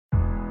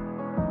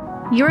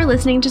You're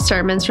listening to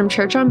sermons from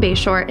Church on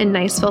Bayshore in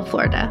Niceville,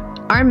 Florida.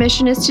 Our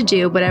mission is to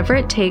do whatever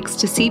it takes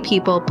to see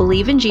people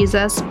believe in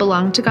Jesus,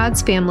 belong to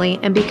God's family,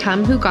 and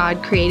become who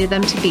God created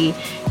them to be,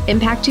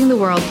 impacting the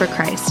world for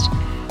Christ.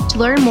 To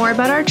learn more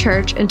about our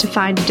church and to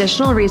find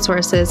additional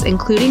resources,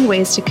 including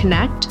ways to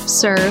connect,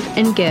 serve,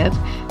 and give,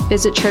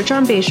 visit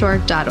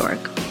churchonbayshore.org.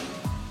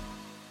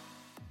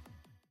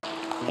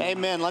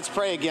 Amen. Let's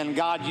pray again.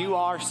 God, you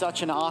are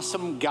such an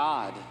awesome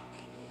God.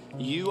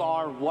 You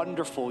are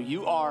wonderful.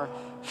 You are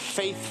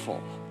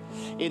faithful.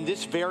 In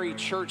this very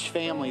church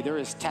family, there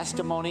is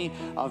testimony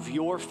of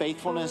your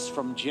faithfulness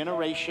from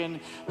generation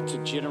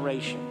to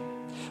generation.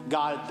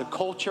 God, the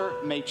culture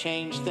may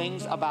change,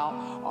 things about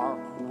our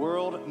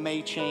world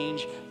may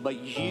change, but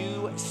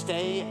you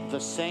stay the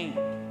same.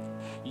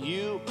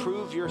 You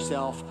prove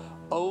yourself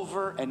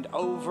over and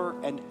over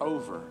and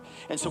over.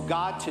 And so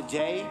God,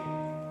 today,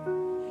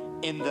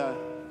 in the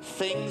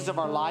things of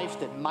our life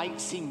that might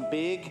seem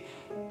big,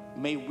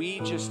 may we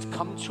just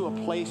come to a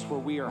place where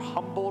we are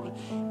humbled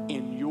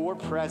in your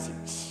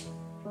presence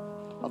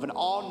of an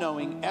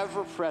all-knowing,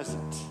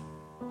 ever-present,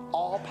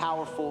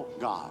 all-powerful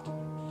God.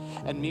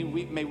 And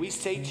may we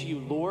say to you,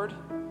 Lord,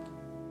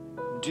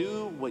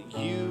 do what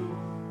you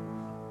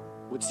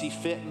would see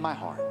fit in my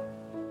heart,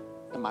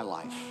 in my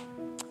life.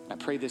 I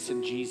pray this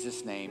in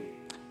Jesus' name,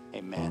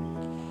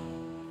 amen.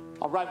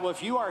 All right, well,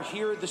 if you are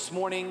here this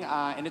morning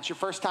and it's your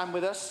first time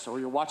with us,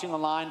 or you're watching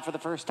online for the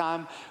first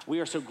time,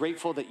 we are so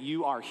grateful that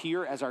you are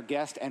here as our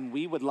guest, and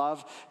we would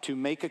love to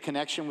make a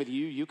connection with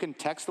you. You can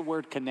text the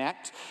word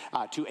connect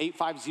to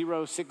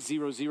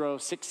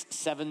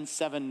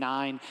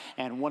 850-600-6779,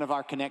 and one of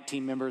our Connect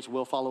team members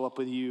will follow up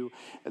with you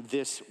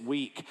this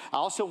week. I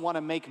also want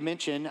to make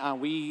mention,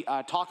 we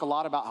talk a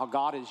lot about how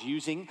God is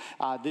using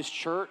this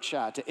church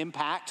to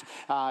impact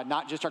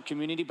not just our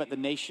community, but the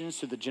nations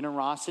through the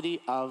generosity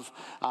of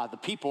the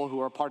people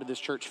who are part of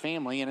this church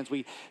family. And as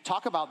we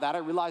talk about that, I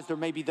realize there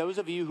may be those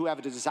of you who have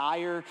a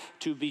desire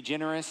to be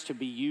generous, to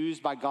be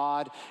used by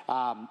God,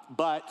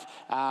 but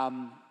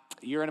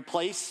you're in a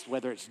place,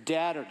 whether it's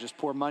debt or just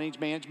poor money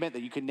management,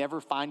 that you can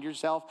never find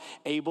yourself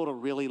able to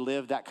really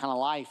live that kind of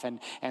life.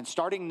 And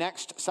starting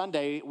next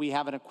Sunday, we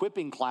have an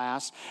equipping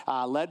class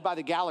led by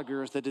the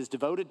Gallaghers that is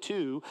devoted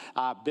to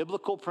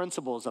biblical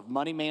principles of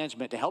money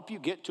management to help you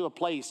get to a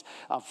place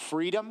of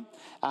freedom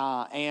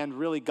and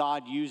really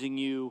God using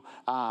you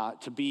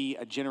to be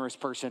a generous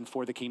person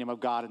for the kingdom of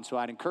God. And so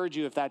I'd encourage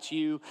you, if that's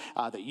you,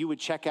 that you would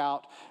check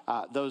out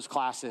those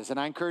classes. And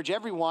I encourage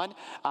everyone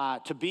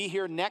to be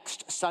here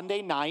next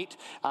Sunday night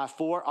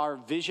for our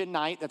vision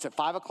night. That's at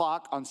 5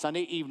 o'clock on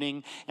Sunday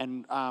evening,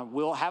 and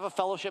we'll have a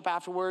fellowship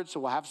afterwards, so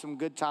we'll have some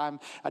good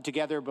time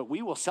together, but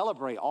we will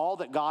celebrate all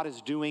that God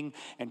is doing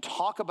and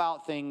talk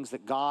about things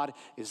that God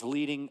is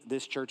leading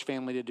this church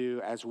family to do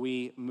as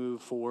we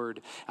move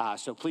forward.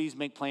 So please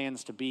make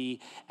plans to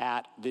be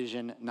at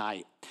vision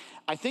night.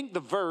 I think the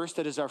verse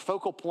that is our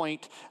focal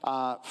point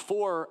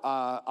for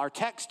our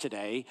text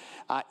today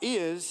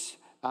is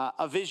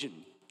a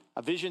vision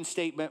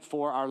statement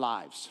for our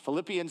lives.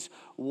 Philippians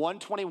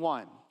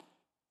 1:21.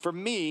 For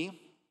me,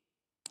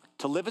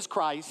 to live is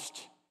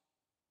Christ,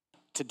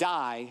 to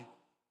die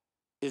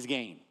is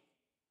gain.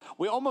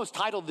 We almost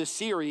titled this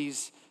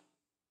series,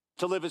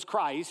 To Live as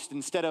Christ,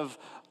 instead of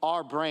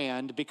Our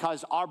Brand,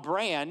 because our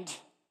brand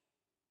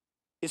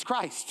is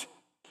Christ.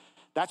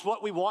 That's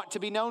what we want to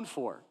be known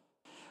for.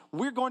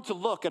 We're going to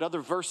look at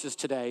other verses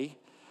today,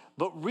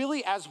 but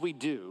really as we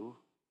do,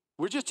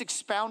 we're just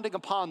expounding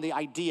upon the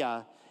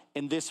idea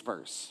in this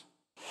verse.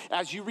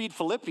 As you read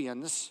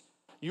Philippians,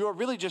 you are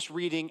really just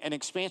reading an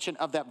expansion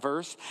of that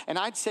verse. And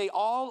I'd say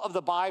all of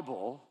the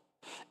Bible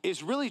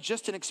is really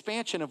just an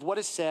expansion of what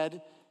is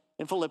said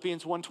in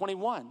Philippians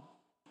 1:21.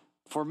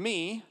 For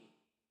me,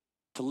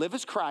 to live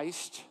is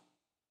Christ,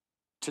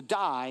 to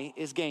die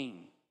is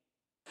gain.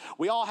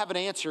 We all have an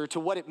answer to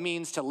what it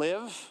means to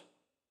live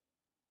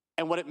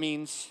and what it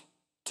means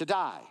to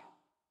die.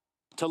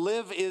 To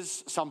live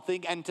is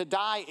something, and to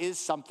die is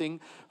something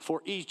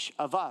for each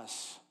of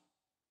us.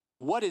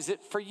 What is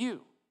it for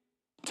you?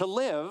 To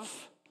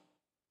live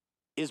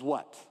is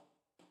what?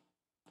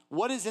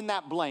 What is in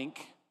that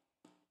blank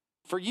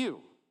for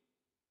you?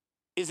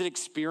 Is it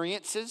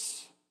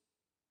experiences?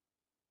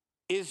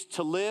 Is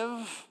to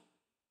live,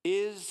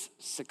 is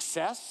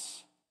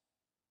success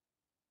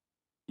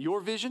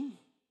your vision?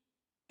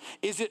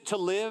 Is it to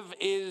live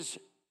is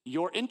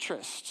your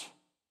interest?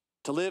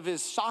 To live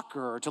is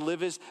soccer, or to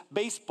live is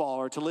baseball,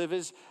 or to live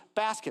is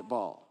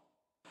basketball?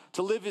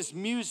 To live is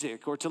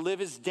music, or to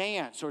live is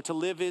dance, or to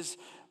live is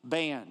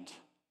band?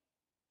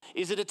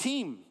 Is it a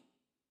team?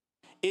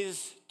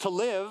 Is to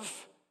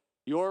live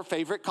your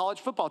favorite college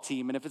football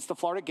team? And if it's the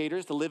Florida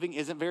Gators, the living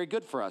isn't very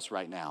good for us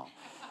right now.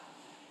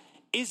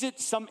 Is it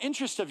some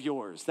interest of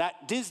yours,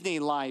 that Disney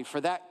life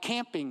or that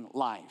camping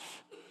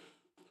life?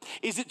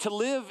 Is it to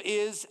live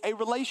is a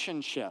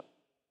relationship?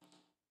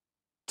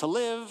 To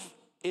live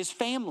is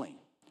family,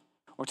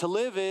 or to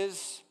live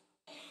is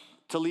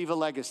to leave a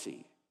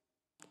legacy.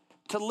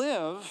 To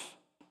live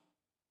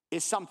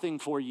is something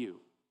for you,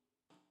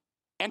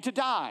 and to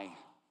die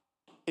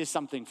is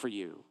something for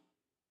you.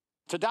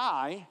 To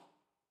die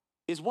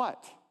is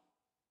what?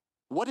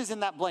 What is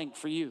in that blank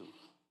for you?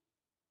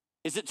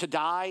 Is it to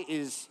die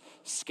is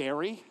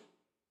scary?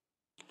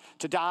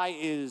 To die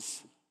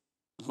is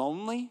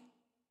lonely?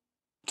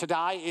 To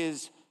die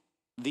is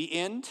the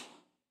end?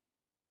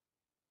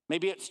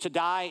 Maybe it's to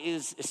die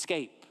is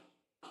escape.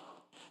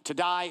 To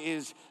die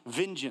is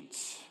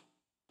vengeance.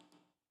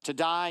 To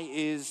die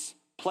is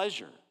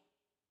pleasure.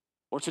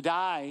 Or to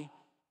die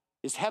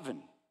is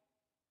heaven.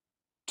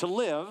 To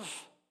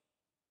live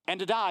and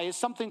to die is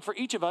something for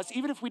each of us,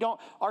 even if we don't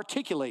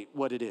articulate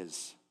what it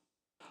is.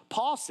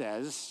 Paul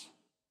says,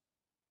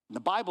 the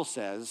Bible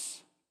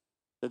says,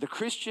 that the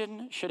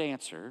Christian should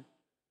answer,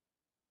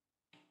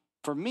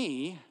 for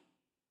me,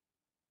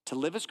 to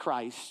live is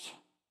Christ,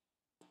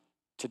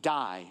 to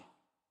die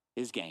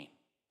is gain.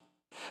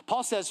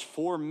 Paul says,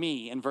 for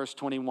me, in verse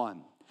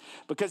 21,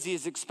 because he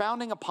is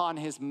expounding upon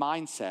his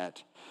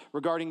mindset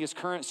regarding his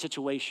current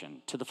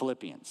situation to the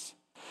Philippians,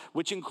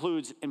 which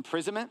includes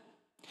imprisonment,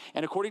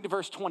 and according to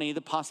verse 20,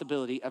 the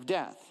possibility of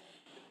death.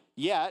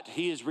 Yet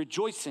he is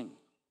rejoicing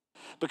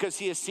because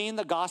he has seen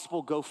the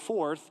gospel go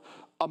forth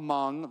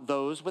among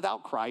those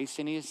without Christ,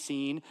 and he has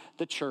seen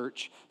the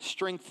church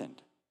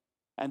strengthened.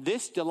 And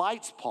this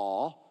delights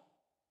Paul,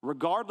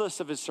 regardless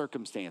of his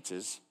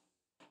circumstances,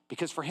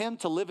 because for him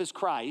to live is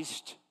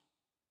Christ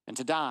and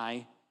to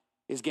die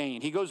is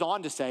gain. He goes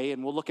on to say,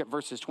 and we'll look at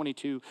verses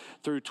 22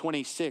 through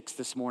 26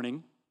 this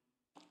morning.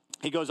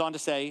 He goes on to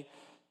say,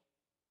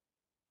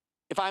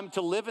 if I'm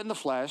to live in the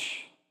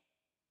flesh,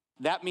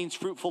 that means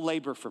fruitful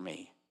labor for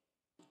me.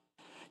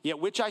 Yet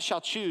which I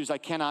shall choose, I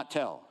cannot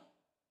tell.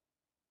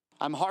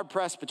 I'm hard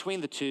pressed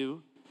between the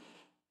two.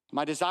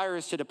 My desire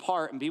is to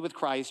depart and be with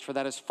Christ, for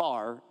that is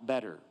far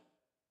better.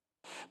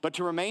 But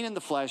to remain in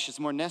the flesh is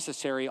more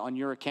necessary on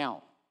your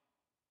account.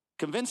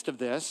 Convinced of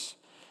this,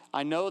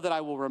 I know that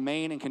I will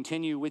remain and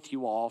continue with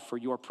you all for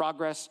your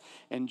progress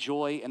and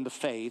joy in the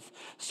faith,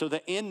 so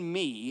that in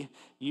me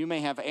you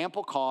may have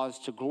ample cause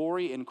to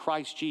glory in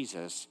Christ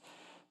Jesus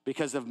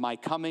because of my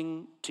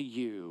coming to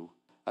you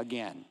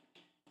again.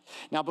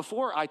 Now,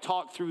 before I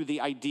talk through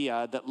the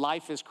idea that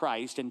life is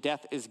Christ and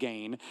death is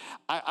gain,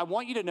 I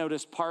want you to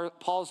notice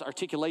Paul's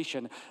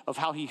articulation of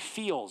how he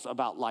feels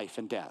about life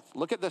and death.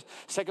 Look at the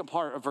second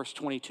part of verse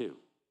 22.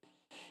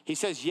 He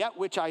says, yet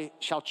which I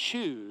shall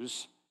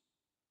choose,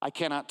 I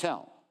cannot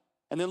tell.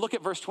 And then look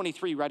at verse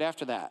 23 right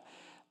after that.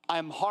 I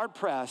am hard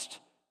pressed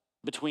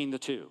between the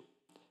two.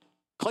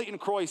 Clayton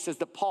Croy says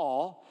that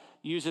Paul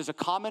uses a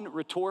common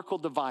rhetorical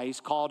device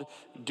called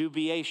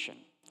dubiation.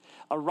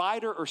 A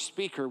writer or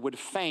speaker would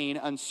feign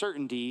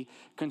uncertainty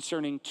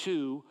concerning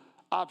two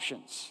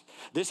options.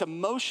 This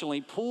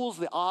emotionally pulls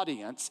the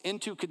audience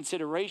into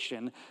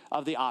consideration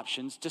of the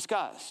options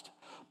discussed.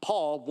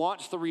 Paul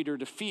wants the reader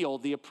to feel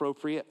the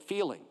appropriate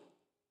feeling.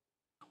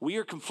 We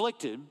are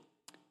conflicted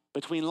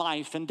between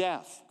life and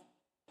death.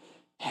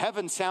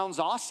 Heaven sounds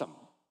awesome,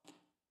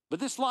 but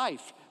this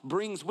life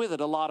brings with it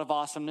a lot of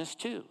awesomeness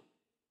too.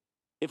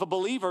 If a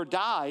believer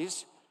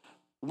dies,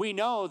 we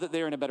know that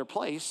they're in a better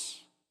place,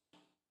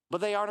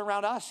 but they aren't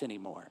around us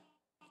anymore.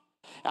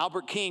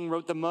 Albert King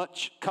wrote the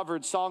much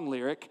covered song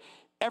lyric,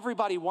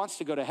 everybody wants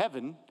to go to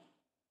heaven,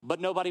 but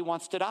nobody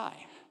wants to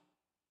die.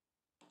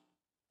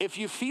 If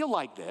you feel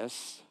like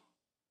this,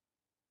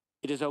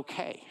 it is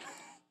okay.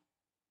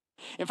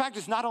 In fact,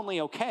 it's not only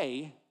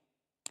okay,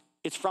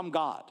 it's from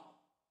God.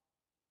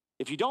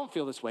 If you don't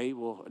feel this way,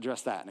 we'll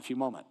address that in a few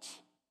moments.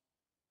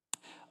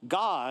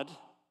 God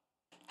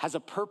has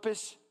a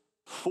purpose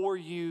for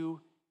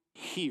you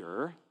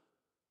here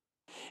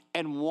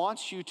and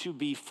wants you to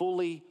be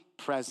fully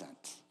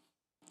present.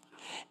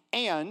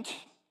 And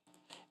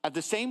at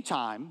the same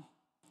time,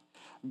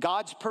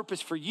 God's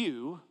purpose for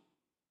you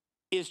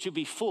is to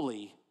be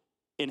fully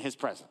in his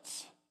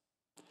presence.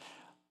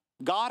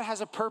 God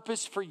has a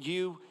purpose for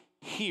you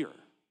here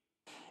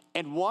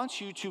and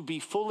wants you to be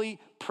fully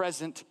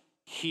present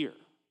here.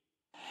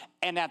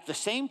 And at the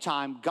same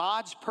time,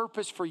 God's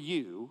purpose for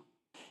you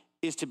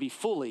is to be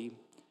fully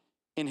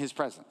in his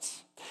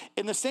presence.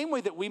 In the same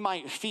way that we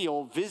might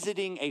feel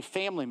visiting a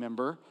family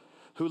member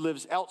who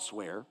lives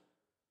elsewhere,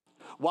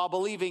 while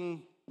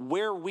believing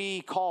where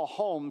we call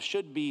home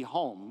should be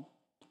home,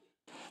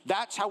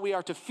 that's how we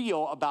are to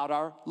feel about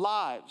our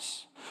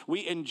lives.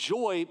 We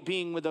enjoy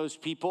being with those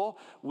people.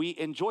 We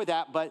enjoy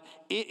that, but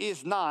it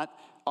is not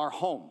our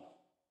home.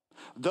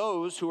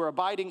 Those who are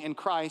abiding in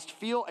Christ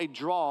feel a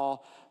draw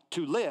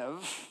to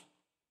live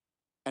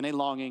and a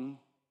longing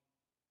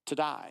to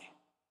die.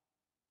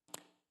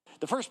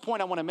 The first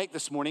point I want to make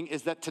this morning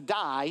is that to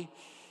die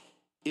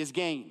is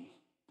gain.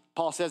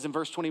 Paul says in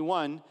verse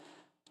 21,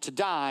 to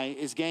die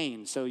is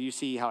gain. So you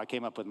see how I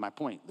came up with my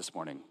point this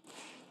morning.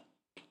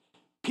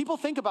 People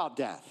think about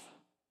death,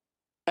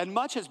 and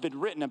much has been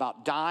written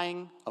about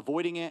dying,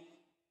 avoiding it,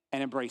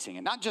 and embracing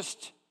it. Not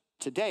just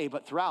today,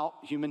 but throughout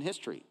human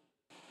history.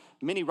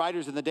 Many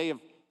writers in the day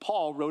of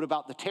Paul wrote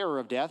about the terror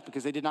of death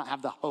because they did not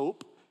have the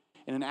hope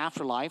in an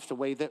afterlife the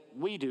way that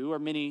we do, or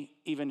many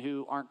even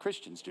who aren't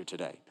Christians do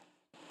today.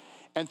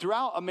 And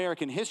throughout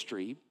American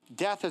history,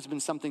 death has been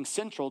something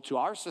central to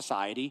our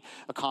society,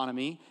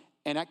 economy,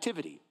 and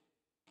activity.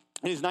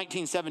 In his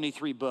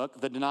 1973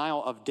 book, The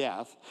Denial of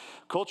Death,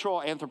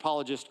 cultural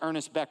anthropologist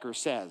Ernest Becker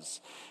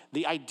says,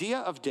 "The idea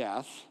of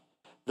death,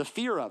 the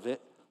fear of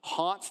it,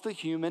 haunts the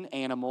human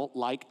animal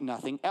like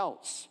nothing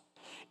else.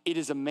 It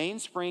is a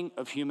mainspring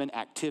of human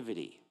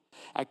activity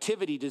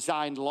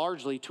designed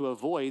largely to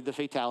avoid the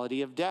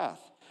fatality of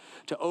death,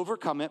 to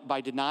overcome it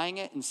by denying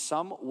it in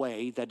some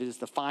way that is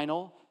the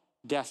final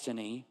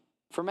destiny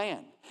for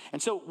man."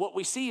 And so what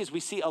we see is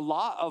a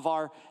lot of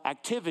our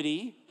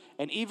activity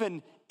and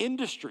even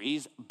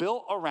industries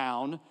built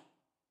around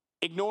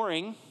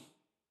ignoring,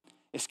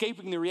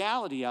 escaping the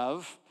reality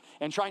of,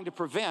 and trying to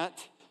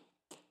prevent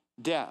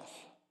death.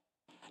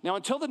 Now,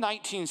 until the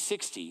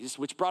 1960s,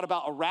 which brought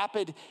about a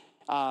rapid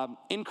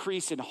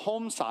increase in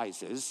home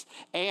sizes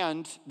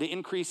and the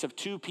increase of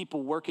 2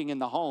 people working in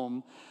the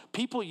home,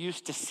 people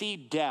used to see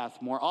death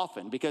more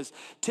often because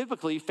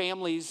typically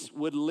families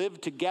would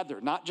live together,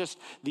 not just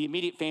the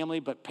immediate family,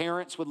 but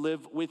parents would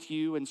live with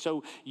you. And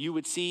so you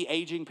would see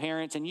aging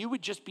parents and you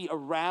would just be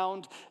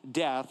around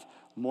death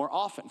more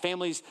often.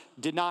 Families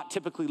did not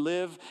typically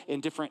live in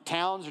different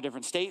towns or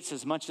different states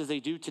as much as they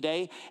do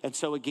today. And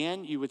so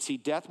again, you would see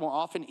death more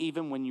often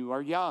even when you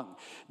are young.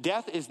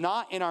 Death is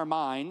not in our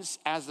minds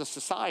as a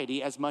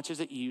society as much as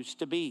it used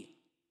to be.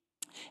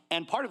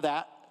 And part of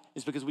that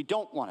is because we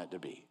don't want it to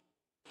be.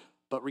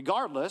 But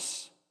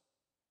regardless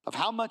of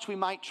how much we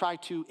might try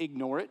to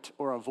ignore it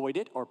or avoid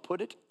it or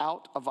put it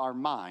out of our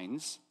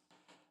minds,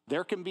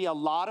 there can be a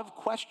lot of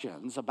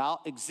questions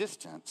about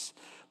existence.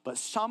 But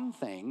some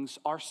things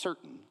are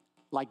certain,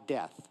 like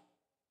death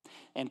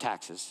and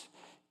taxes.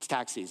 It's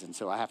tax season,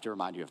 so I have to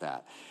remind you of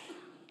that.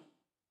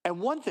 And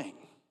one thing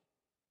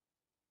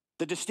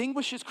that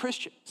distinguishes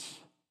Christians,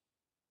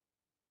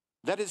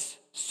 that is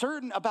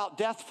certain about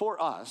death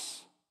for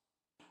us,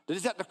 that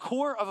is at the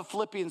core of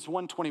Philippians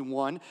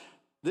 1:21,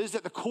 that is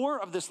at the core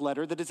of this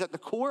letter, that is at the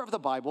core of the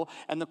Bible,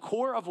 and the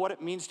core of what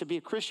it means to be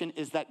a Christian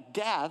is that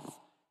death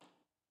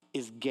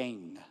is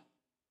gain.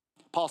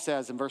 Paul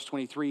says in verse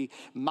 23,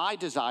 "My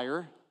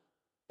desire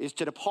is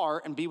to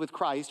depart and be with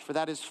Christ, for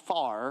that is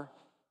far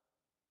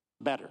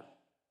better."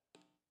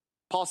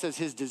 Paul says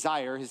his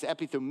desire, his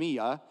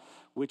epithumia,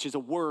 which is a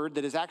word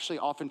that is actually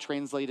often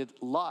translated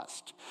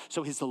lust.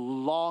 So his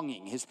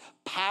longing, his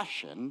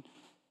passion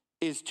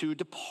is to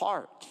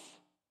depart.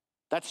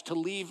 That's to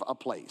leave a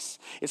place.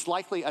 It's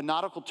likely a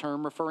nautical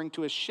term referring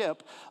to a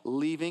ship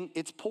leaving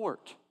its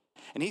port.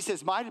 And he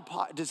says, "My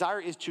desire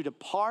is to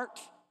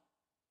depart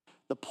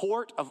the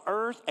port of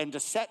earth and to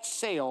set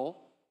sail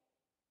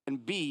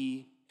and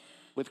be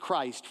with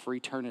Christ for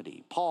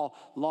eternity." Paul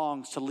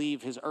longs to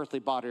leave his earthly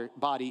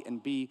body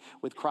and be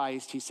with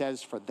Christ. He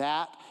says, "For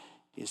that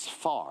is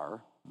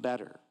far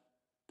better."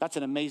 That's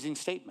an amazing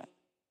statement.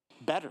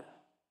 Better.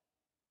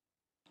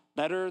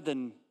 Better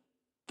than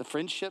the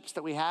friendships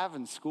that we have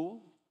in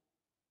school.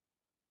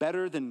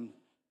 Better than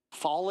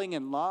falling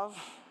in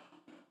love.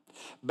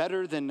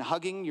 Better than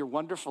hugging your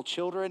wonderful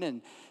children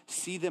and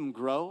see them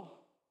grow.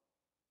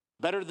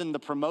 Better than the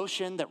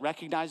promotion that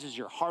recognizes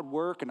your hard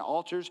work and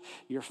alters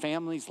your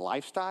family's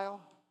lifestyle.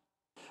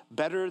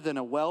 Better than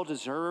a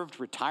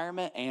well-deserved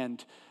retirement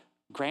and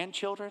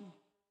grandchildren.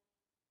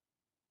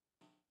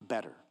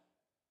 Better.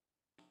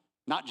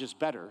 Not just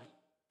better,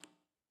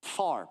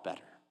 far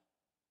better.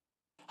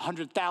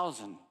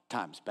 100,000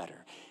 times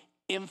better.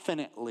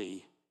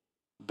 Infinitely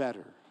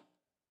better.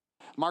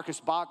 Marcus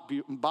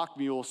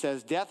Bachmuel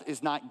says, "Death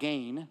is not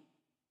gain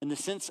in the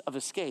sense of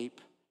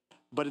escape,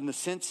 but in the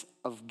sense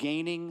of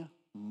gaining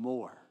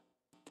more."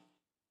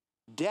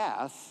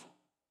 Death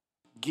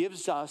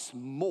gives us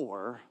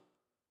more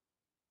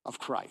of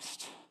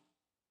Christ.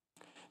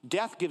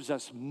 Death gives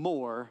us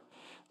more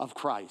of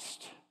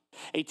Christ.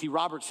 A.T.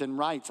 Robertson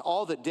writes,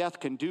 "All that death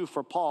can do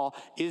for Paul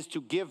is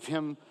to give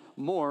him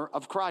more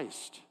of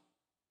Christ."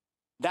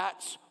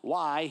 That's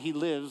why he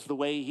lives the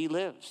way he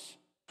lives.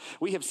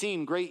 We have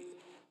seen great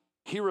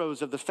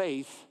heroes of the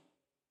faith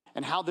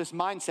and how this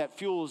mindset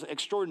fuels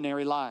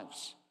extraordinary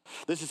lives.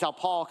 This is how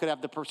Paul could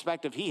have the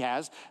perspective he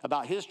has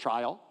about his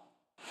trial.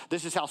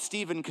 This is how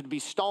Stephen could be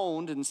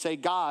stoned and say,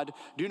 "God,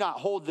 do not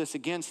hold this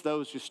against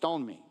those who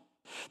stone me."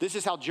 This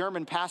is how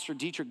German pastor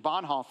Dietrich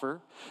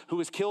Bonhoeffer, who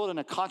was killed in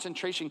a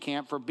concentration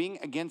camp for being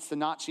against the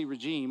Nazi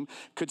regime,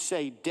 could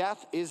say,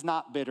 "Death is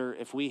not bitter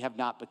if we have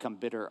not become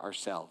bitter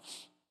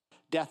ourselves."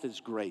 Death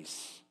is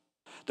grace,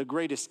 the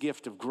greatest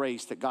gift of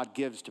grace that God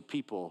gives to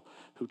people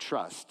who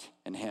trust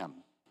in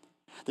him.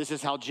 This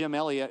is how Jim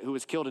Elliot, who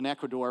was killed in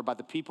Ecuador by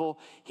the people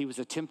he was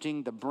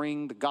attempting to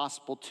bring the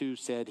gospel to,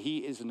 said,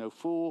 "He is no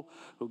fool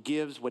who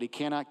gives what he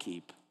cannot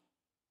keep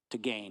to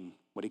gain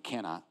what he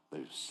cannot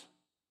lose."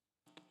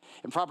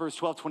 In Proverbs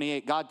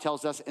 12:28, God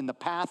tells us, "In the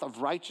path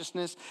of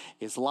righteousness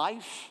is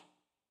life,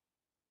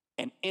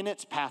 and in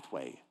its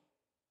pathway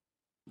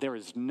there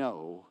is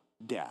no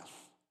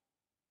death."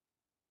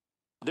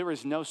 There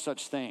is no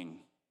such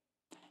thing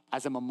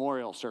as a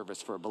memorial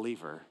service for a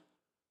believer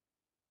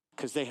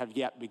because they have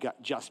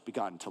just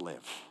begun to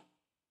live.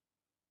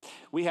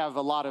 We have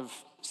a lot of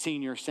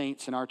senior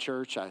saints in our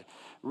church. I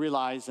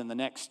realize in the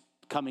next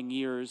coming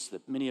years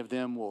that many of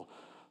them will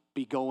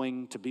be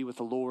going to be with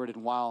the Lord.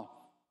 And while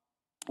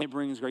it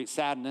brings great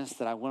sadness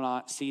that I will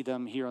not see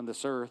them here on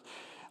this earth,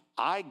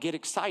 I get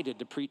excited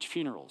to preach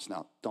funerals.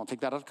 Now, don't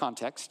take that out of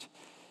context.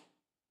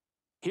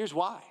 Here's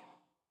why.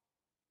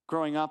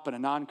 Growing up in a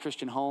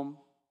non-Christian home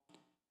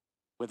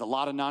with a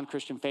lot of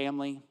non-Christian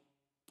family,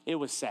 it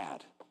was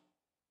sad.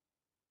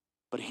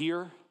 But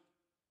here,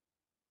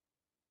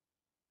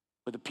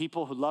 with the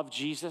people who love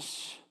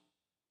Jesus,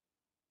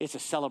 it's a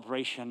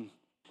celebration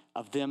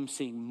of them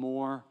seeing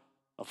more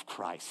of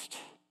Christ.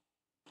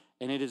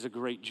 And it is a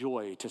great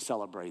joy to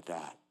celebrate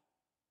that.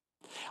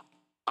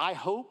 I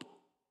hope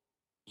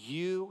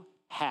you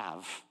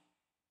have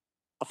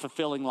a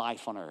fulfilling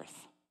life on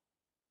earth.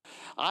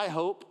 I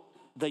hope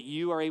that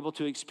you are able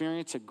to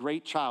experience a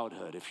great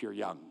childhood if you're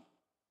young.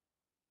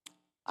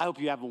 I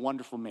hope you have a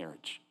wonderful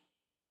marriage.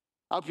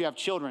 I hope you have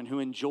children who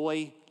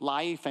enjoy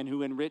life and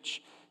who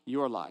enrich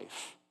your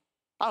life.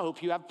 I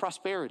hope you have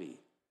prosperity.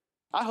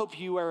 I hope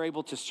you are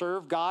able to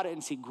serve God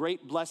and see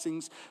great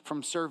blessings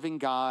from serving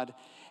God.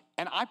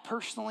 And I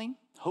personally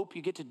hope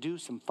you get to do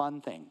some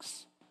fun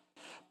things.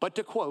 But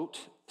to quote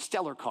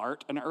Stellar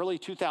Cart, an early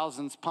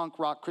 2000s punk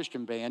rock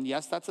Christian band,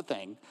 yes, that's a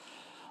thing,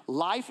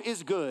 life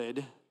is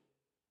good,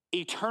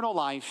 eternal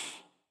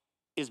life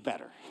is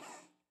better.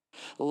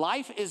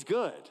 Life is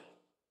good,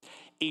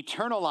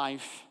 eternal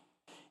life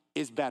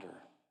is better.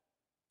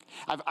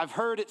 I've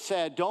heard it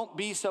said, don't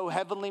be so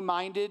heavenly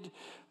minded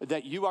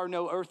that you are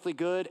no earthly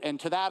good. And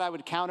to that I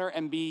would counter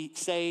and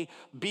say,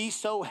 be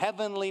so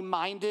heavenly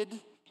minded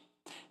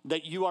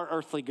that you are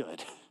earthly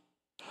good.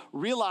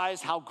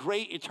 Realize how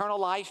great eternal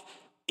life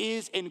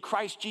is in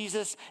Christ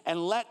Jesus, and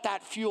let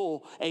that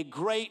fuel a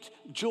great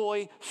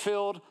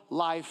joy-filled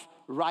life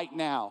right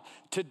now.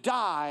 To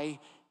die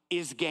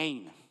is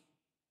gain.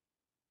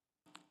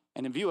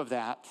 And in view of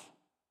that,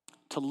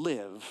 to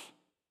live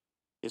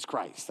is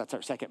Christ. That's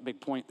our second big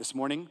point this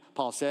morning.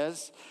 Paul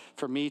says,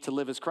 for me to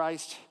live is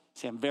Christ.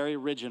 See, I'm very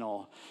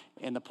original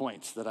in the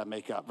points that I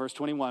make up. Verse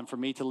 21, for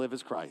me to live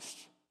is Christ.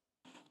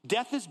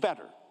 Death is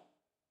better.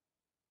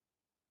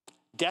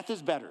 Death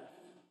is better.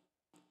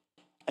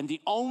 And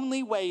the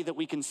only way that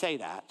we can say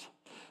that,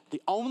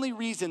 the only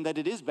reason that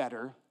it is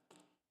better,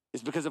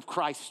 is because of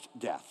Christ's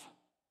death.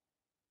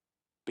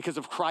 Because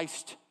of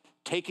Christ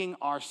taking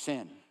our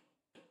sin,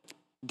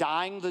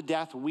 dying the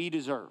death we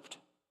deserved.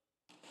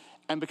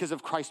 And because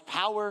of Christ's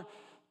power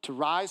to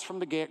rise from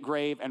the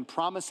grave and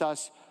promise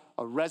us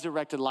a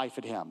resurrected life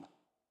in him.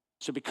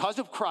 So because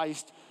of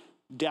Christ,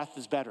 death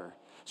is better.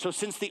 So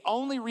since the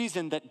only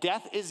reason that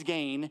death is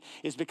gain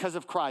is because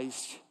of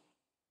Christ,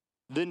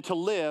 then to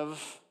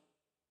live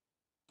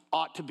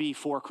ought to be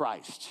for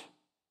Christ.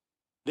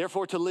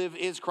 Therefore, to live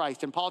is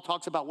Christ. And Paul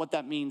talks about what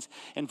that means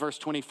in verse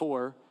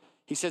 24.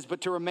 He says,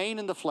 but to remain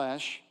in the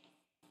flesh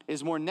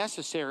is more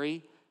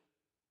necessary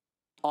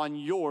on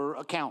your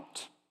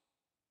account.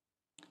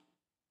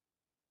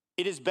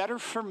 It is better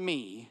for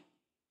me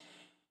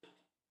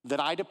that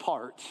I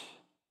depart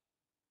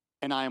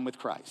and I am with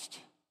Christ.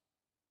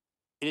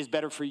 It is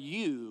better for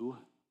you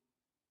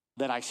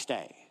that I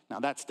stay. Now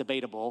that's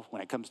debatable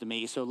when it comes to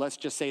me, so let's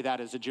just say that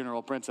as a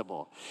general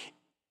principle.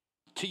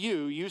 To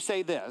you, you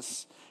say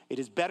this, it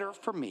is better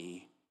for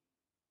me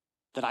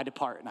that I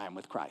depart and I am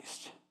with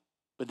Christ.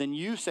 But then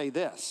you say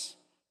this,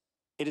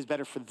 it is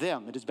better for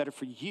them, it is better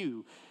for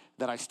you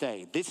that I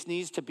stay. This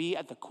needs to be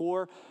at the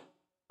core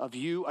of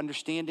you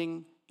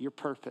understanding your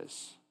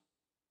purpose.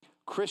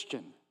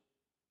 Christian,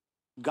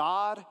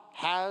 God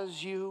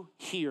has you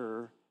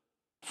here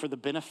for the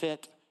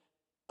benefit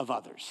of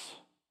others.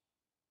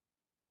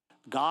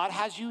 God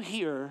has you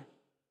here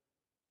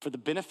for the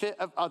benefit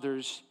of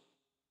others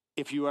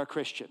if you are a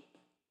Christian.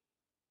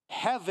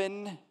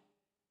 Heaven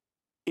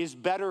is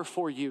better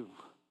for you.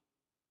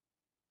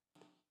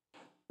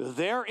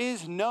 There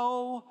is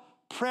no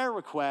prayer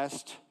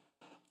request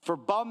for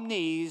bum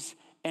knees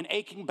and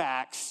aching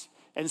backs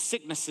and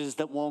sicknesses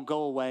that won't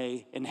go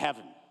away in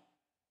heaven.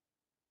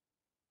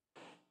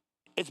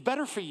 It's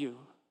better for you.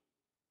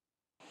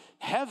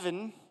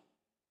 Heaven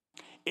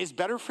is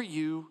better for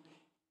you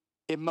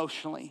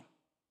emotionally.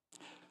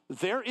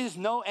 There is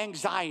no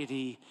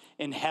anxiety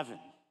in heaven.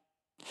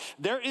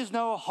 There is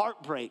no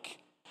heartbreak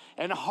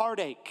and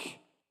heartache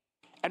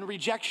and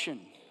rejection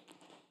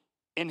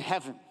in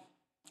heaven.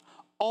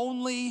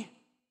 Only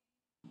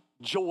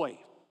joy.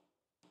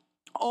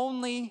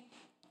 Only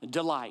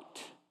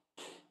delight.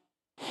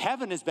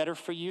 Heaven is better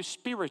for you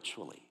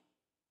spiritually.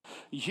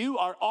 You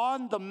are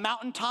on the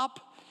mountaintop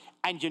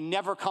and you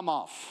never come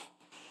off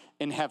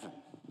in heaven.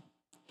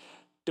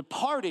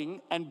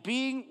 Departing and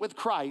being with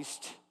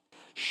Christ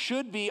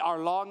should be our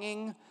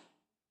longing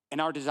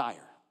and our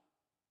desire.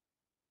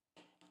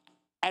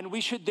 And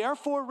we should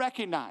therefore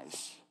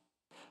recognize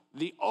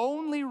the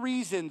only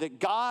reason that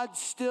God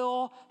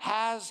still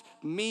has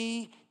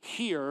me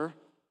here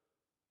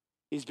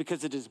is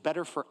because it is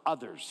better for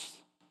others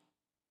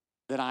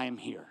that I am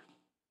here.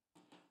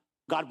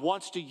 God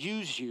wants to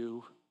use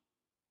you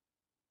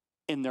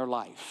in their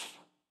life.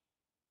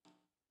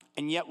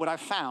 And yet what I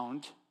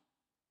found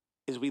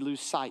is we lose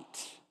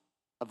sight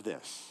of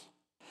this.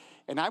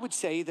 And I would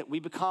say that we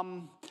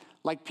become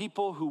like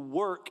people who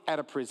work at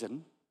a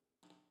prison,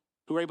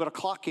 who are able to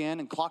clock in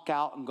and clock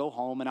out and go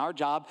home. And our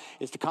job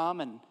is to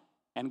come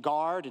and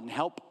guard and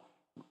help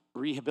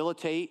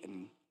rehabilitate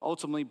and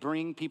ultimately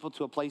bring people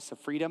to a place of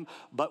freedom.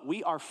 But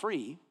we are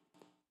free.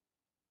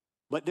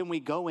 But then we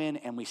go in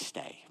and we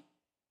stay.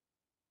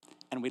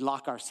 And we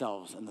lock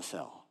ourselves in the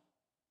cell,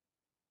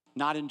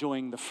 not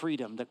enjoying the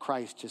freedom that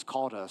Christ has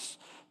called us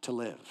to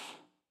live.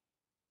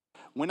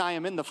 When I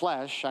am in the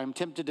flesh, I am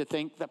tempted to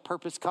think that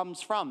purpose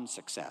comes from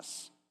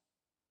success.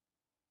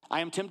 I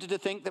am tempted to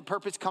think that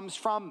purpose comes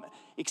from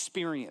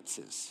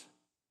experiences.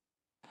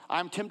 I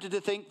am tempted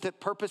to think that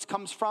purpose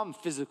comes from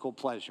physical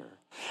pleasure.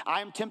 I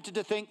am tempted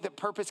to think that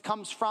purpose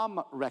comes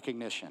from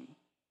recognition.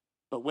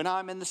 But when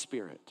I'm in the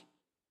Spirit,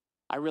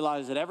 I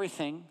realize that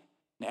everything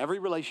and every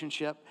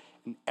relationship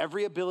and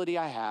every ability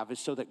I have is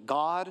so that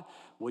God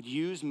would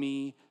use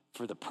me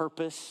for the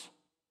purpose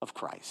of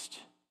Christ.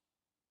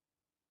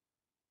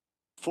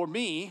 For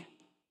me,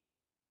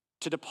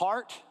 to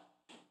depart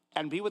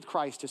and be with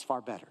Christ is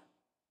far better.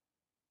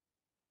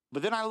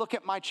 But then I look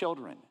at my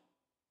children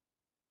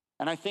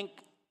and I think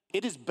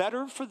it is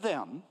better for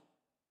them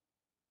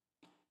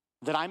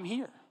that I'm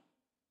here.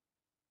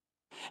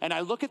 And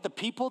I look at the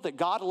people that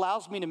God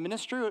allows me to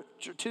minister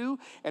to,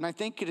 and I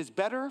think it is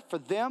better for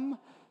them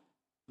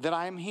that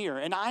I am here.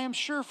 And I am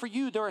sure for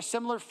you, there are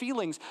similar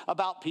feelings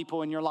about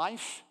people in your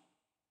life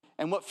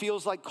and what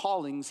feels like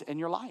callings in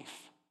your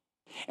life.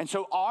 And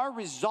so our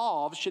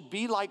resolve should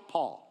be like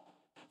Paul.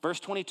 Verse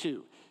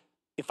 22,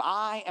 if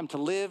I am to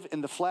live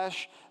in the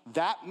flesh,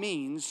 that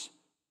means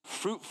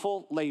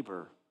fruitful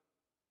labor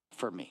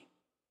for me.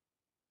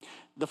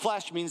 The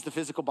flesh means the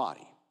physical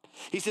body.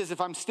 He says,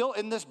 if I'm still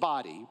in this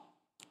body,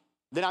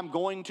 then I'm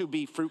going to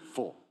be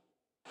fruitful.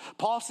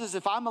 Paul says,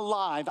 if I'm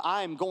alive,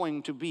 I'm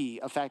going to be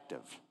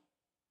effective.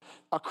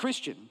 A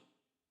Christian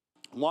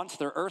wants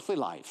their earthly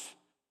life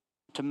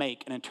to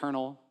make an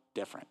eternal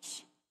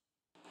difference.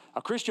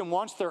 A Christian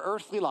wants their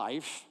earthly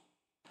life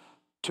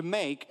to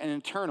make an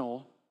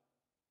eternal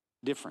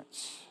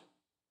difference.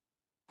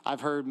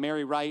 I've heard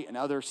Mary Wright and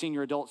other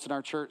senior adults in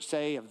our church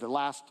say of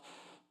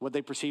what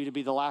they perceive to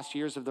be the last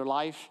years of their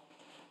life,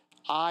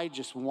 I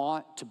just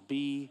want to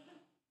be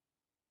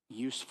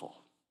useful.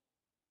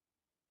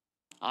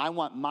 I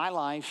want my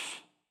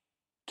life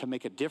to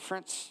make a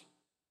difference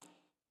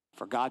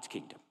for God's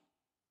kingdom.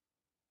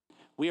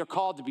 We are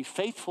called to be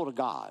faithful to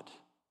God.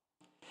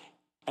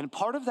 And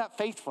part of that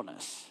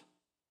faithfulness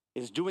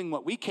is doing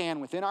what we can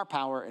within our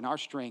power and our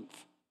strength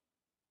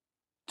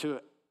to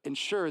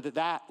ensure that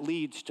that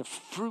leads to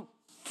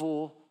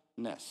fruitfulness.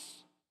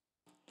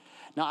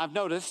 Now, I've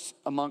noticed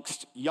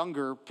amongst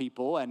younger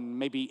people and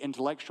maybe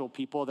intellectual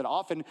people that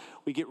often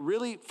we get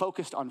really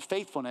focused on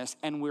faithfulness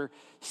and we're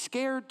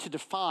scared to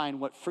define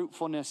what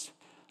fruitfulness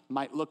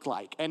might look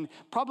like. And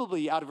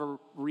probably out of a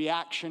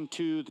reaction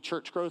to the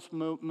church growth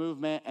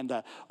movement and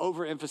the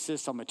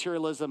overemphasis on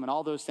materialism and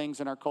all those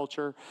things in our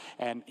culture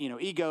and,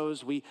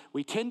 egos, we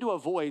tend to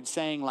avoid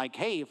saying like,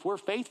 hey, if we're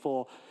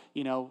faithful,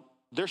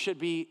 there should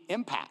be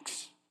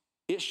impacts.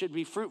 It should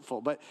be fruitful.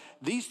 But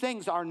these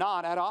things are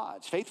not at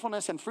odds.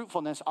 Faithfulness and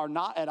fruitfulness are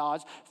not at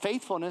odds.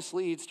 Faithfulness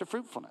leads to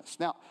fruitfulness.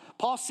 Now,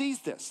 Paul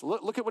sees this.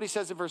 Look at what he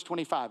says in verse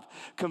 25.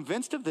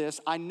 Convinced of this,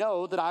 I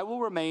know that I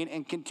will remain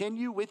and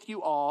continue with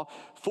you all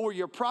for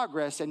your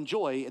progress and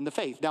joy in the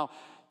faith. Now,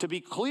 to be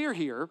clear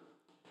here,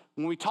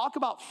 when we talk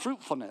about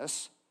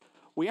fruitfulness,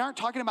 we aren't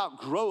talking about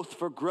growth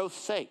for growth's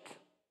sake.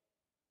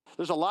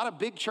 There's a lot of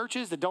big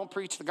churches that don't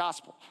preach the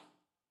gospel.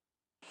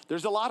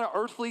 There's a lot of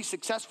earthly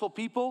successful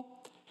people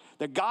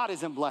that God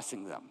isn't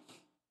blessing them.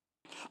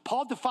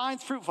 Paul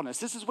defines fruitfulness.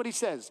 This is what he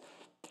says,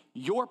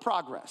 your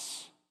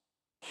progress.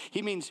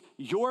 He means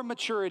your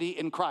maturity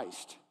in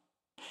Christ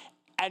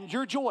and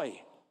your joy.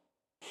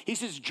 He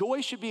says joy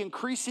should be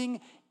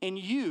increasing in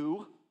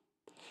you,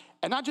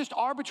 and not just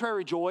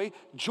arbitrary joy,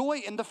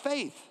 joy in the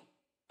faith.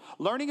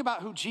 Learning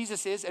about who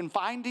Jesus is and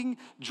finding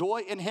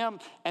joy in him,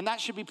 and that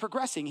should be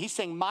progressing. He's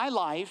saying my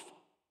life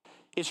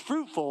is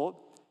fruitful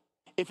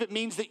if it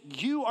means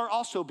that you are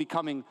also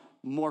becoming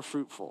more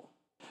fruitful.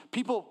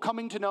 People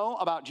coming to know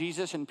about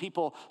Jesus and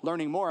people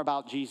learning more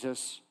about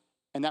Jesus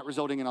and that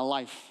resulting in a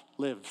life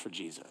lived for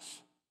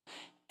Jesus.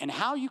 And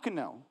how you can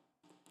know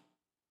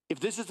if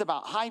this is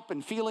about hype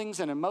and feelings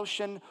and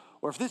emotion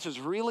or if this is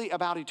really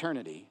about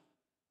eternity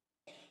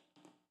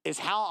is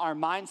how our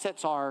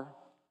mindsets are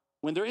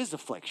when there is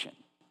affliction,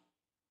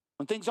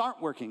 when things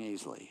aren't working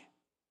easily.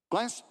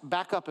 Glance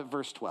back up at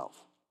verse 12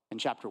 in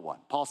chapter 1.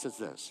 Paul says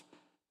this,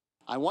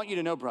 I want you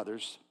to know,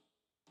 brothers,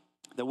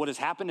 that what has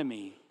happened to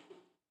me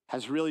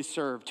has really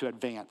served to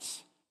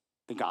advance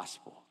the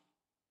gospel.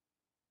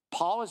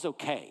 Paul is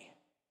okay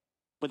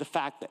with the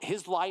fact that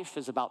his life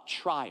is about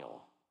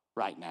trial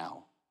right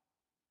now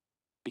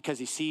because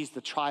he sees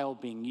the trial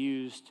being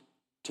used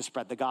to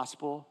spread the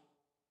gospel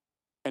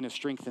and to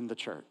strengthen the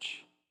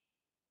church.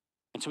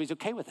 And so he's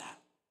okay with that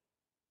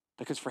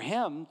because for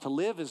him to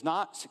live is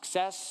not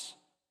success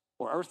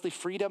or earthly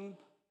freedom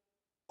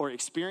or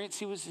experience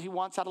he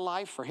wants out of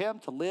life for him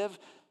to live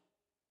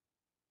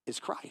is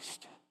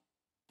Christ.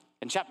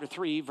 In chapter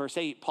 3, verse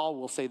 8, Paul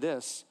will say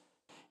this,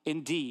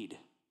 "Indeed,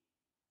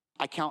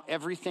 I count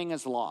everything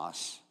as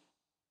loss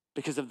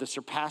because of the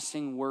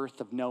surpassing worth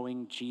of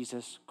knowing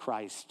Jesus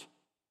Christ,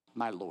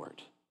 my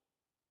Lord.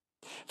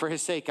 For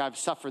his sake, I've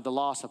suffered the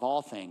loss of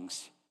all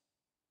things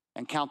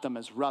and count them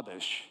as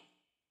rubbish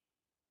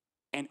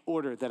in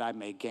order that I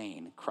may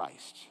gain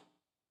Christ."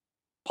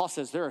 Paul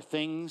says there are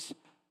things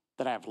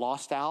that I have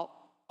lost out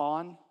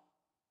on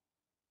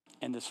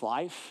in this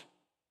life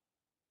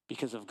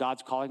because of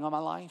God's calling on my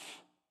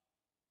life.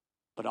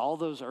 But all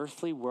those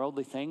earthly,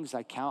 worldly things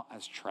I count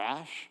as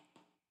trash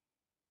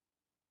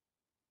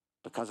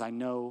because I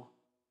know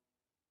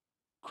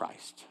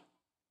Christ.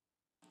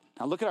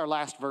 Now look at our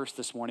last verse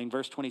this morning,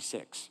 verse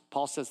 26.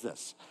 Paul says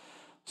this,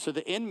 "So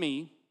that in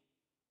me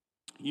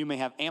you may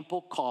have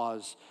ample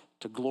cause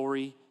to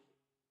glory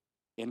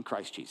in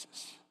Christ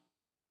Jesus."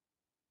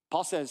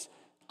 Paul says,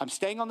 I'm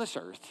staying on this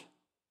earth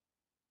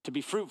to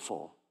be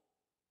fruitful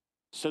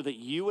so that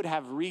you would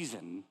have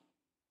reason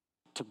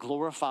to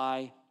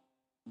glorify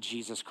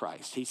Jesus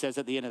Christ. He says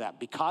at the end of that,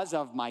 because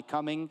of my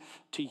coming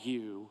to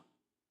you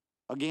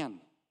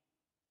again.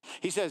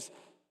 He says,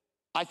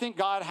 I think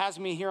God has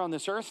me here on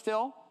this earth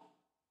still.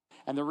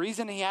 And the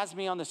reason he has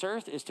me on this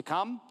earth is to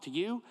come to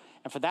you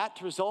and for that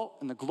to result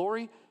in the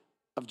glory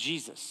of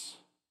Jesus.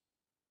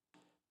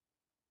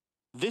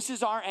 This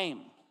is our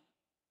aim.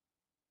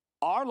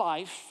 Our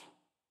life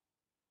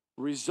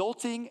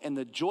resulting in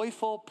the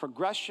joyful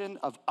progression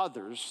of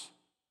others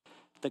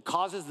that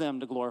causes them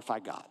to glorify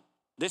God.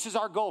 This is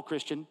our goal,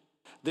 Christian.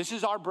 This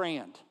is our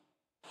brand.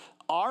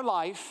 Our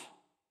life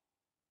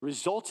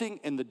resulting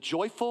in the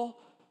joyful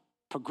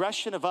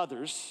progression of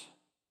others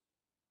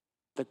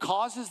that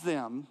causes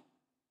them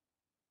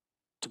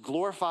to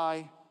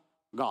glorify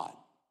God.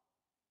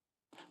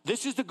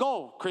 This is the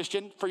goal,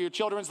 Christian, for your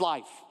children's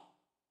life.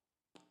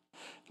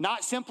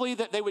 Not simply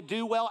that they would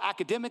do well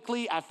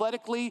academically,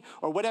 athletically,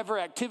 or whatever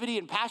activity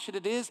and passion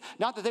it is.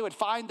 Not that they would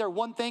find their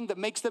one thing that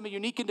makes them a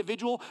unique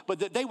individual, but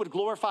that they would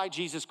glorify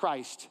Jesus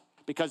Christ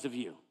because of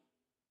you.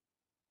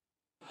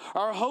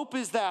 Our hope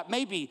is that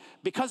maybe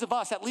because of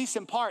us, at least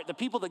in part, the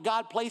people that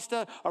God placed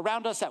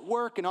around us at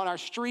work and on our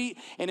street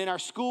and in our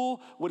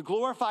school would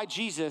glorify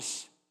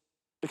Jesus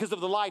because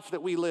of the life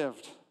that we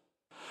lived.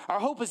 Our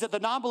hope is that the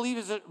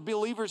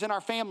non-believers in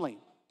our family,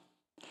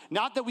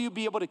 not that we would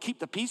be able to keep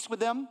the peace with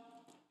them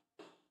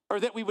or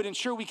that we would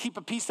ensure we keep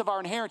a piece of our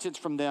inheritance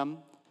from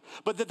them,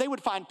 but that they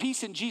would find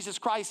peace in Jesus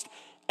Christ,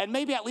 and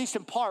maybe at least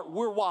in part,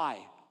 we're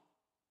why.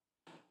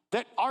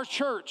 That our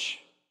church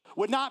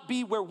would not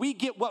be where we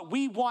get what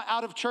we want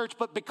out of church,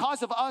 but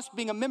because of us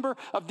being a member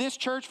of this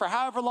church for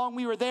however long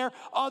we were there,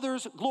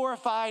 others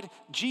glorified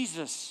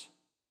Jesus.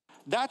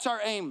 That's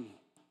our aim.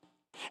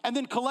 And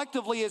then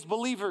collectively as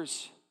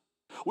believers,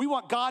 we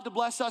want God to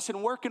bless us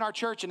and work in our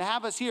church and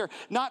have us here,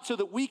 not so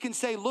that we can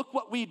say, look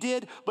what we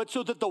did, but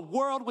so that the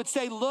world would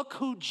say, look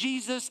who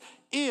Jesus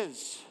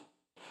is.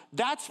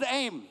 That's the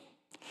aim.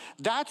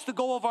 That's the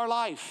goal of our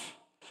life.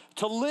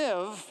 To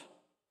live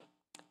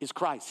is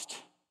Christ.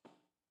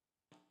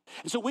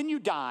 And so when you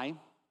die,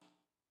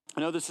 I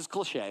know this is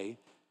cliche,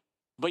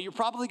 but you're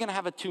probably going to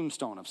have a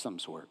tombstone of some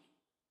sort.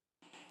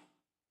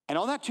 And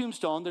on that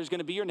tombstone, there's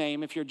going to be your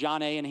name. If you're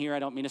John A. in here, I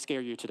don't mean to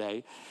scare you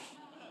today.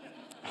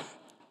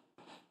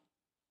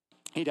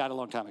 He died a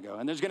long time ago.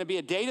 And there's going to be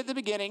a date at the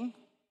beginning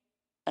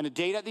and a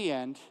date at the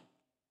end.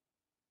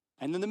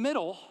 And in the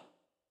middle,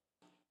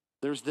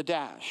 there's the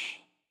dash.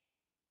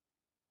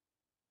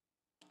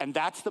 And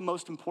that's the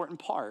most important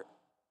part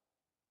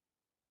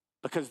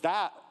because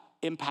that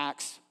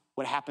impacts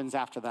what happens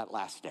after that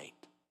last date.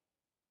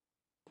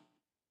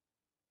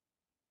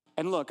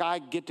 And look, I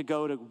get to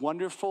go to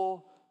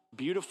wonderful,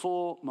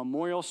 beautiful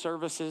memorial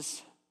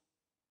services,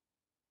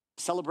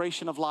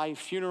 celebration of life,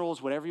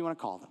 funerals, whatever you want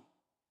to call them,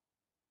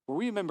 where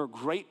we remember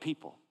great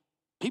people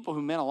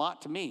who meant a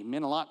lot to me,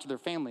 meant a lot to their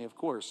family, of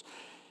course.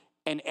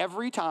 And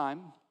every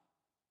time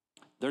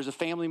there's a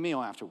family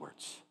meal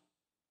afterwards.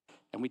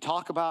 And we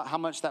talk about how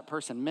much that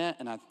person meant.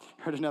 And I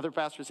heard another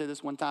pastor say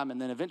this one time.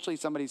 And then eventually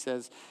somebody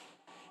says,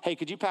 hey,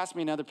 could you pass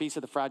me another piece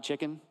of the fried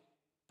chicken?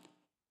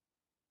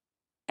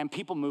 And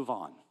people move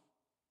on.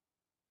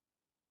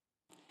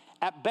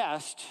 At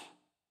best,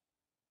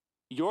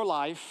 your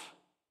life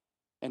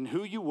and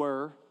who you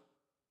were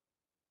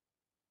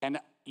and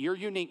your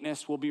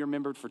uniqueness will be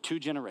remembered for 2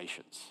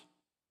 generations.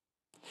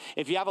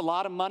 If you have a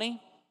lot of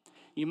money,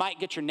 you might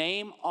get your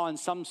name on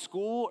some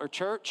school or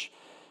church,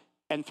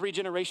 and 3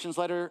 generations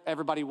later,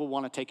 everybody will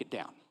want to take it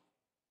down.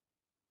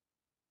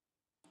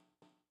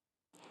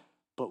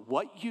 But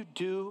what you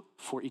do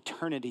for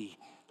eternity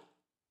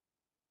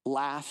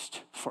lasts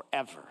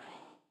forever.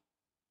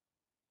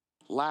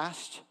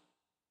 Lasts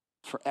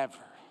forever.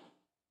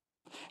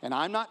 And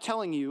I'm not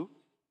telling you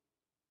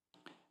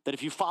that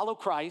if you follow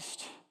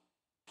Christ,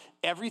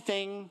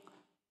 everything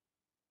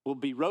will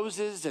be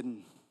roses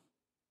and,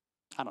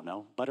 I don't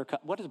know,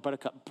 buttercup. What is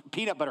buttercup?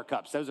 Peanut butter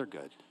cups. Those are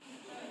good.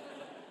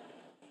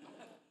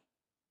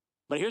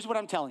 But here's what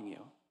I'm telling you.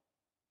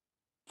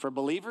 For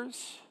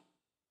believers,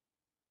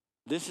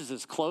 this is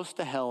as close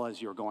to hell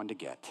as you're going to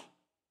get.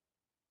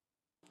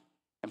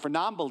 And for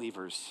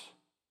non-believers,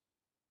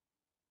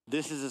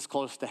 this is as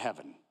close to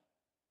heaven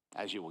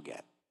as you will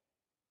get.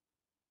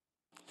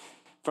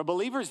 For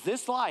believers,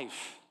 this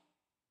life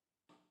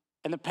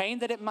and the pain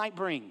that it might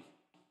bring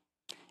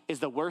is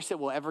the worst it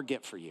will ever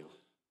get for you.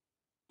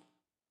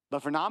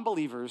 But for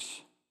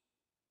non-believers,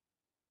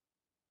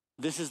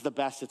 this is the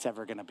best it's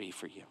ever going to be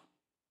for you.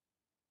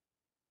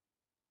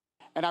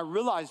 And I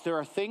realize there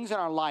are things in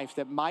our life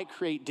that might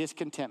create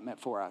discontentment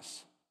for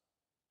us.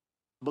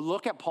 But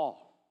look at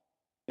Paul,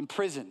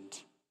 imprisoned,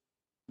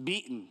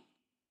 beaten,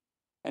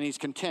 and he's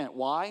content.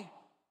 Why?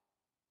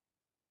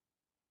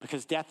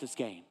 Because death is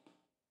gain,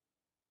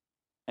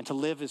 and to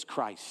live is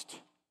Christ.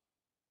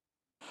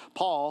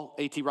 Paul,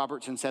 A.T.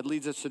 Robertson said,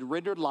 leads us to the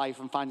rendered life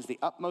and finds the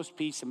utmost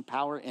peace and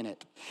power in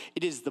it.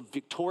 It is the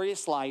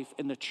victorious life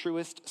in the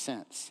truest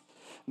sense.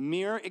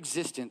 Mere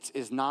existence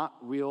is not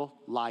real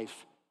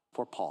life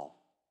for Paul.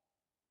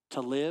 To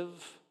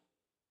live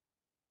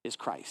is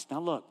Christ. Now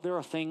look, there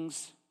are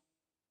things,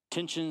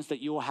 tensions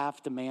that you will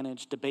have to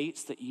manage,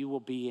 debates that you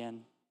will be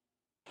in,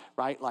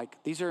 right?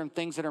 Like these are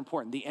things that are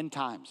important, the end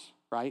times,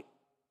 right?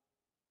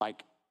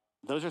 Like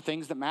those are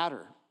things that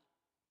matter.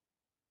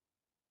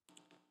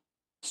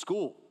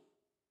 School.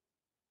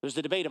 There's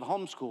the debate of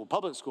homeschool,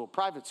 public school,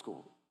 private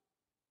school.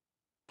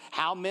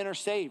 How men are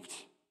saved,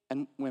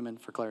 and women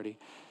for clarity.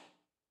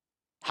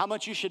 How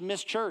much you should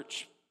miss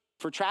church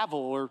for travel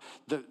or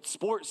the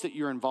sports that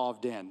you're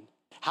involved in.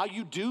 How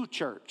you do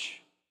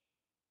church.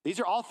 These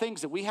are all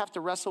things that we have to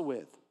wrestle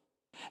with.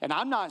 And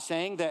I'm not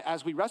saying that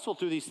as we wrestle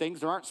through these things,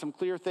 there aren't some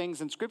clear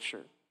things in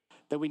Scripture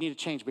that we need to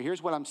change. But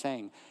here's what I'm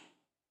saying.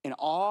 In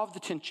all of the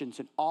tensions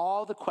and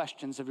all the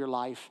questions of your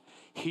life,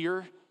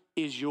 here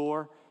is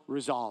your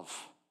resolve.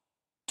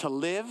 To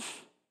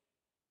live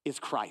is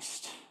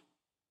Christ.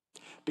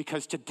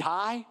 Because to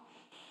die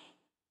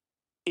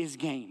is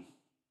gain.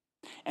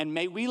 And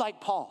may we, like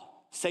Paul,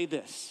 say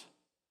this: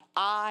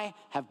 I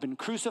have been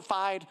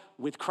crucified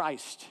with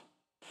Christ.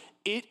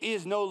 It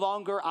is no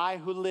longer I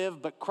who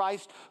live, but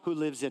Christ who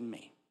lives in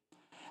me.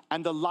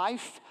 And the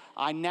life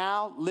I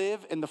now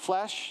live in the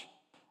flesh,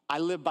 I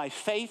live by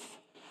faith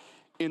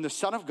in the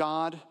Son of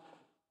God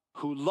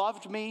who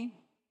loved me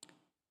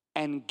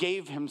and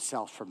gave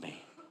himself for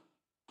me.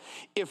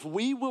 If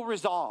we will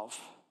resolve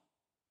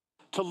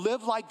to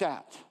live like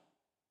that,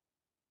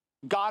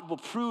 God will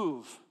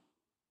prove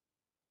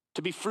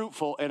to be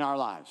fruitful in our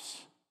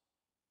lives.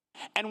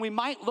 And we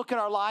might look at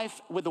our life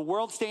with the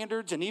world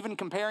standards and even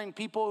comparing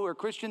people who are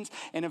Christians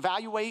and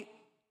evaluate.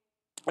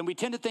 And we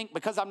tend to think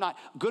because I'm not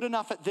good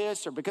enough at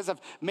this or because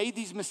I've made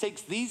these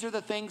mistakes, these are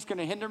the things going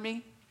to hinder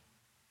me.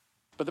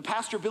 But the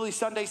pastor Billy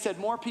Sunday said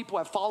more people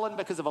have fallen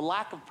because of a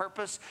lack of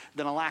purpose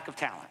than a lack of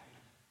talent.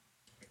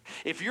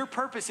 If your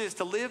purpose is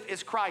to live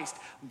as Christ,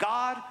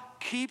 God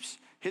keeps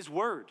his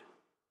word.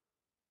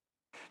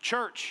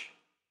 Church,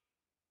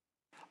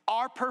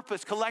 our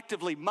purpose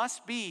collectively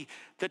must be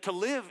that to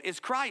live is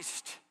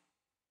Christ.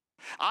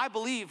 I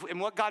believe in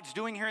what God's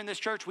doing here in this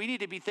church. We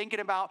need to be thinking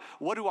about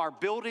what do our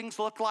buildings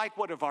look like?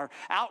 What does our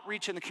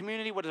outreach in the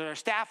community? What does our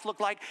staff look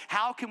like?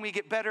 How can we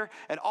get better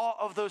at all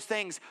of those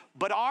things?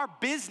 But our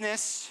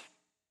business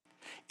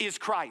is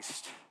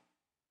Christ.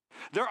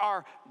 There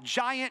are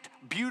giant,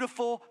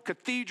 beautiful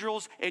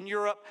cathedrals in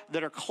Europe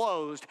that are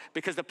closed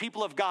because the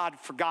people of God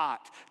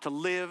forgot to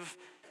live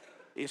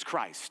is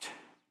Christ.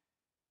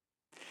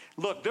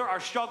 Look, there are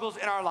struggles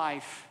in our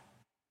life,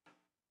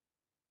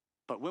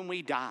 but when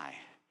we die,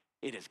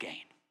 it is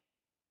gain.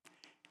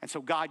 And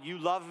so, God, you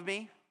love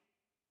me,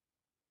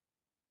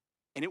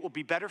 and it will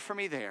be better for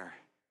me there.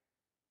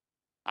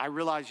 I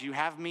realize you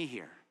have me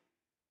here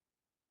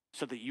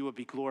so that you will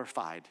be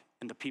glorified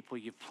in the people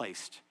you've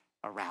placed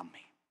around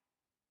me.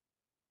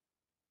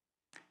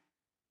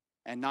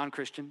 And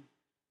non-Christian,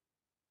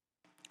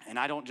 and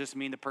I don't just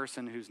mean the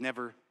person who's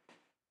never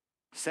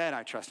said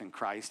I trust in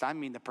Christ. I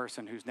mean the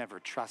person who's never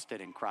trusted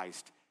in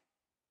Christ,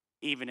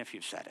 even if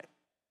you've said it.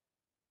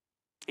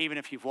 Even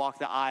if you've walked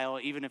the aisle,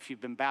 even if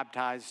you've been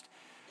baptized,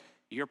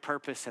 your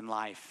purpose in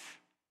life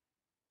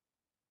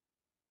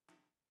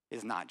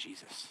is not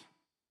Jesus.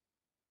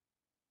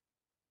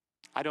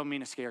 I don't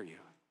mean to scare you,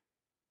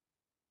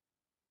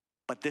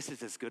 but this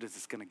is as good as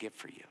it's going to get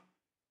for you.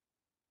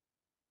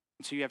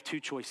 And so you have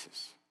two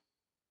choices.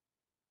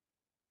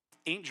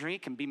 Eat,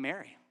 drink, and be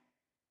merry.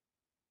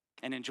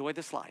 And enjoy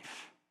this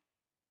life.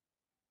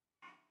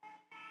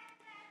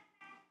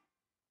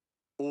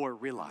 Or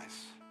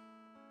realize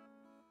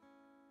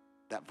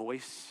that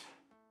voice,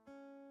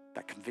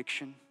 that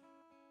conviction,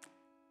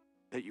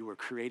 that you were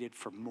created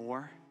for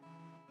more,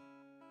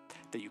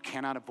 that you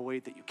cannot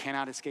avoid, that you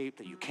cannot escape,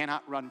 that you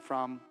cannot run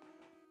from,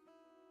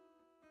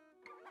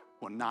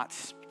 will not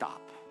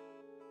stop.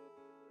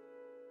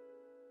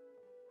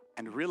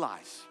 And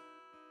realize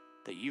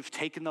that you've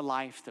taken the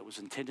life that was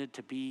intended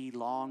to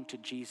belong to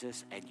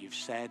Jesus and you've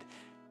said,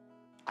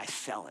 I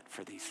sell it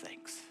for these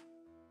things.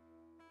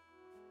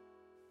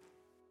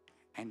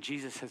 And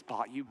Jesus has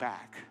bought you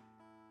back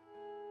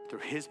through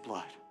his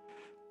blood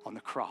on the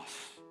cross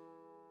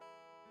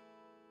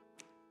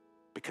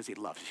because he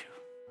loves you.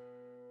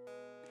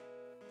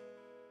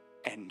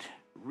 And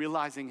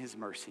realizing his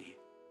mercy,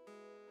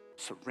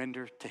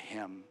 surrender to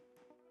him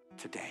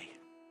today.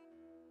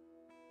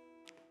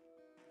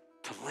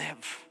 To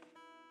live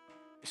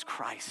is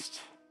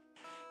Christ.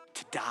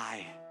 To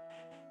die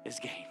is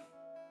gain.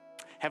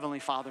 Heavenly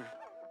Father,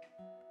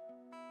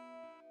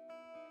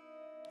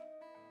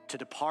 to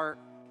depart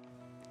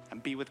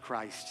and be with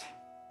Christ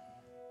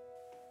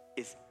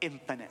is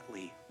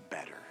infinitely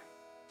better.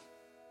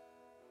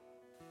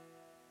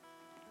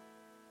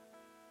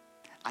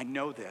 I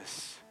know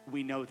this,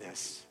 we know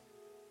this,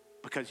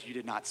 because you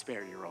did not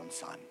spare your own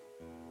son.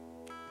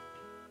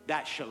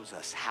 That shows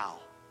us how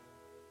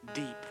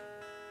deep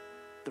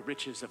the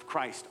riches of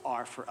Christ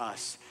are for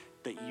us,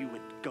 that you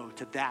would go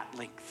to that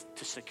length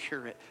to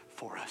secure it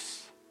for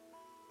us.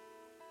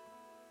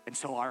 And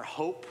so our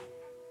hope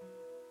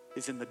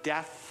is in the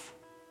death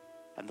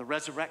and the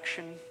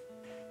resurrection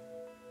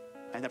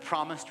and the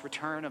promised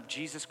return of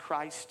Jesus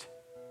Christ.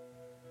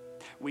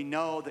 We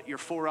know that you're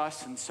for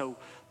us, and so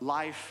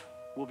life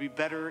will be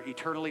better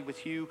eternally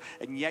with you,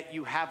 and yet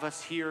you have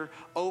us here.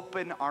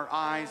 Open our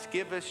eyes,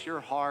 give us your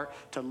heart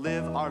to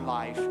live our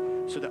life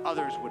so that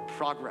others would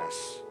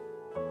progress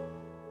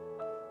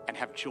and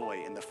have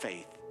joy in the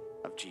faith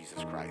of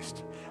Jesus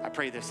Christ. I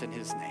pray this in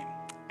his name,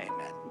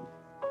 amen.